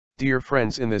Dear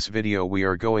friends, in this video we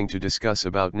are going to discuss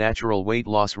about natural weight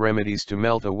loss remedies to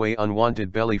melt away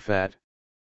unwanted belly fat.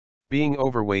 Being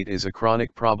overweight is a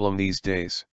chronic problem these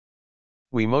days.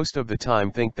 We most of the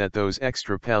time think that those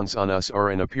extra pounds on us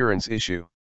are an appearance issue.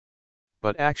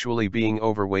 But actually being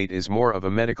overweight is more of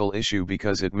a medical issue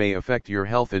because it may affect your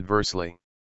health adversely.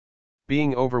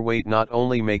 Being overweight not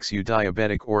only makes you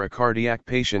diabetic or a cardiac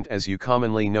patient as you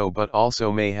commonly know, but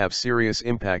also may have serious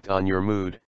impact on your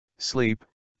mood, sleep,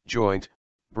 joint,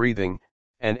 breathing,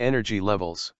 and energy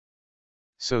levels.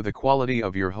 So the quality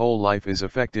of your whole life is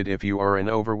affected if you are an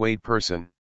overweight person.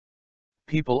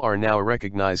 People are now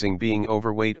recognizing being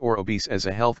overweight or obese as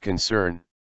a health concern,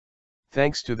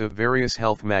 thanks to the various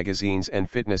health magazines and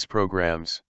fitness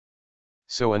programs.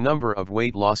 So a number of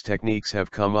weight loss techniques have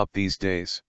come up these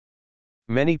days.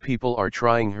 Many people are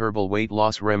trying herbal weight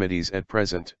loss remedies at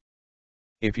present.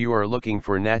 If you are looking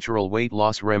for natural weight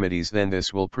loss remedies, then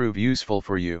this will prove useful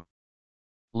for you.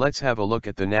 Let's have a look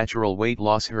at the natural weight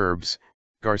loss herbs.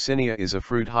 Garcinia is a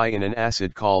fruit high in an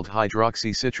acid called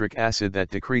hydroxycitric acid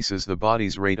that decreases the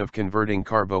body's rate of converting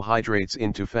carbohydrates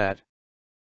into fat.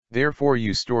 Therefore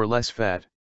you store less fat.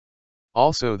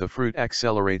 Also, the fruit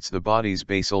accelerates the body's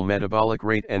basal metabolic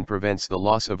rate and prevents the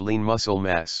loss of lean muscle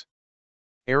mass.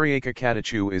 Areca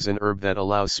catechu is an herb that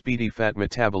allows speedy fat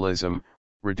metabolism,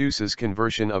 reduces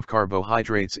conversion of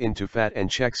carbohydrates into fat, and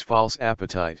checks false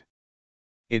appetite.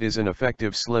 It is an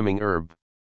effective slimming herb.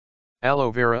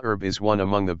 Aloe vera herb is one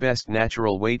among the best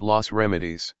natural weight loss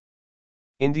remedies.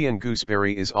 Indian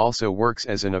gooseberry also works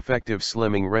as an effective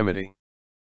slimming remedy.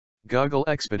 Guggul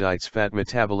expedites fat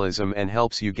metabolism and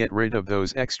helps you get rid of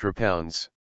those extra pounds.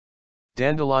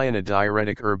 Dandelion, a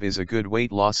diuretic herb, is a good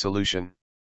weight loss solution.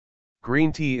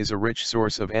 Green tea is a rich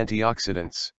source of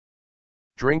antioxidants.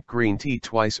 Drink green tea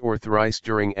twice or thrice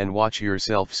during and watch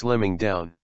yourself slimming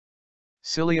down.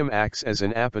 Psyllium acts as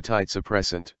an appetite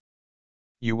suppressant.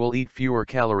 You will eat fewer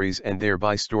calories and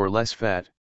thereby store less fat.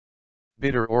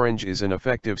 Bitter orange is an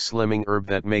effective slimming herb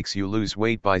that makes you lose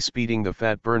weight by speeding the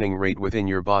fat burning rate within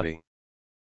your body.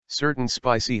 Certain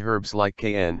spicy herbs like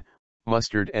cayenne,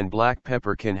 mustard, and black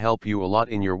pepper can help you a lot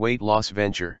in your weight loss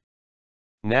venture.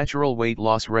 Natural weight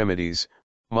loss remedies.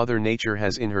 Mother Nature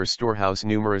has in her storehouse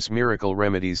numerous miracle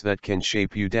remedies that can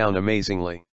shape you down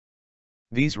amazingly.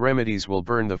 These remedies will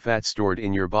burn the fat stored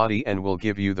in your body and will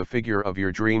give you the figure of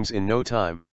your dreams in no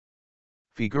time.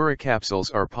 Figura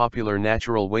capsules are popular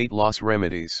natural weight loss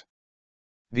remedies.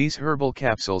 These herbal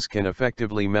capsules can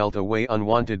effectively melt away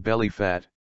unwanted belly fat.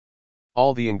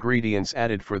 All the ingredients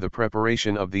added for the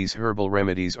preparation of these herbal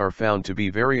remedies are found to be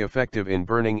very effective in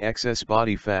burning excess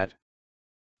body fat.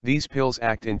 These pills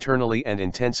act internally and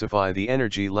intensify the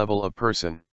energy level of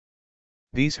person.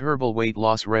 These herbal weight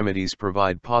loss remedies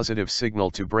provide positive signal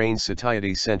to brain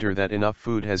satiety center that enough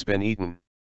food has been eaten.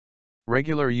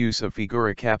 Regular use of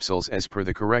Figura capsules as per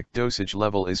the correct dosage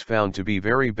level is found to be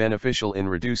very beneficial in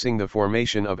reducing the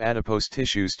formation of adipose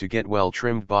tissues to get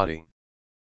well-trimmed body.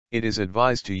 It is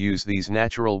advised to use these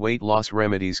natural weight loss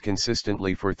remedies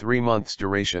consistently for 3 months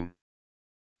duration.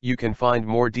 You can find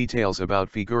more details about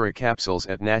Figura capsules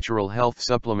at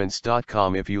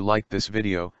naturalhealthsupplements.com. If you liked this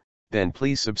video, then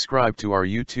please subscribe to our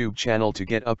YouTube channel to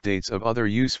get updates of other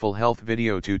useful health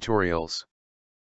video tutorials.